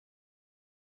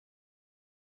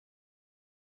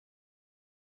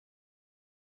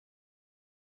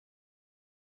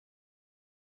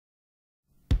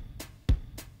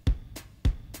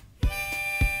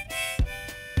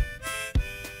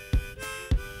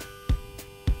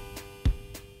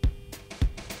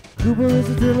Goober is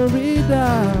a Tillery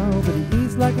dog, but he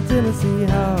eats like a Tennessee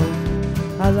hog.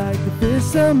 I like to fish,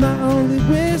 so my only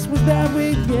wish was that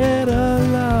we get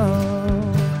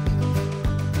along.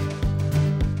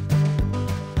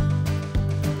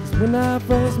 'Cause when I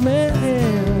first met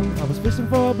him, I was fishing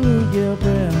for a bluegill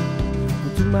bream.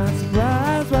 But to my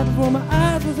surprise, right before my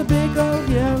eyes was a big old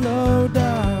yellow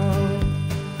dog.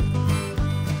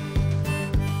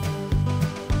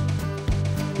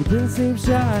 He didn't seem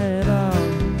shy at all,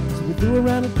 so we threw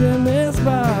around a tennis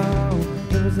ball.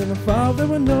 It was in the fall, there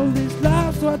were no leash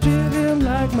lives, so I treated him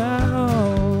like my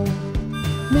own.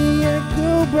 Me and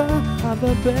Goober are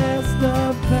the best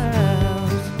of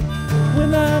pals.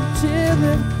 When I'm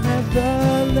chilling at the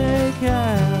lake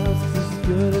house, it's as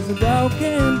good as a dog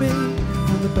can be.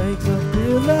 On the banks of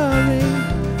Tillery,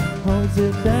 holds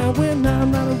it down when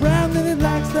I'm not around, and it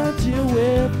likes to chill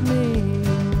with me.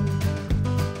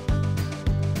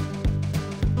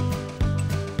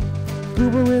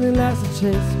 Goober really likes to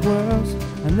chase squirrels.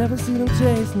 I never seen him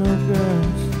chase no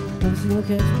girls. Never seen him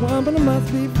catch one, but it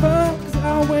must be fun, 'cause he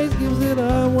always gives it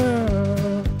a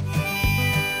whirl.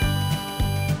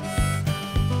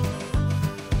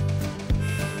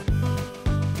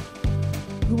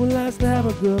 Goober likes to have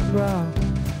a good brawl.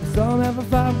 I saw him have a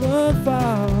 5-1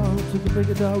 fall. Took a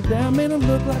bigger dog down, made him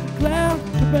look like a clown.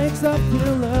 The banks of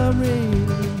Tillery.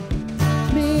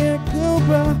 Me and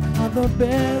Goober are the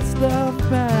best of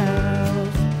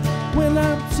pals. When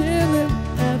I'm chilling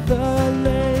at the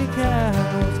lake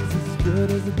house, 'cause it's as good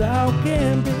as a dog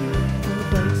can be. On the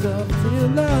banks of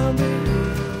Tillery,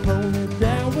 hold it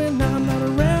down when I'm not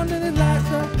around, and it likes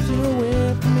to chill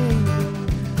with me.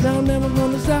 Now I'm never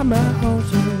gonna shop my own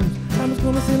shoes. I'm just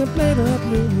gonna sit and play the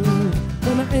blues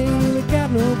when I ain't really got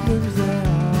no blues at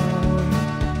all.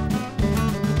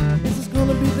 This is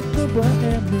gonna be the Goober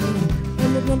and me, and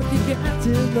we're gonna kick it out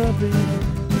till Tillery.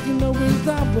 You know he's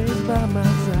always by my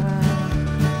side.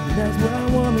 And that's what I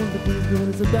wanted to be, as good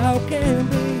as a dog can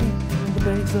be. On the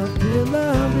banks of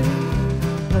Tillery,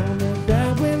 hold it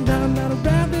down when I'm not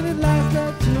around, and it likes to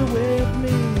chill with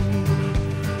me.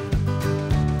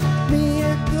 Me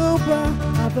and Goober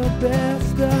are the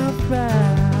best of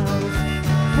pals.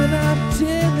 When I'm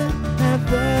chilling at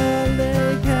the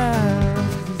lake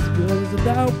house, 'cause it's as good as a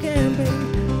dog can be.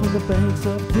 On the banks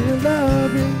of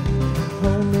Tillery,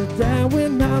 hold it down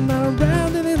when I'm not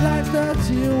around, and it likes to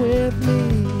chill with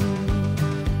me.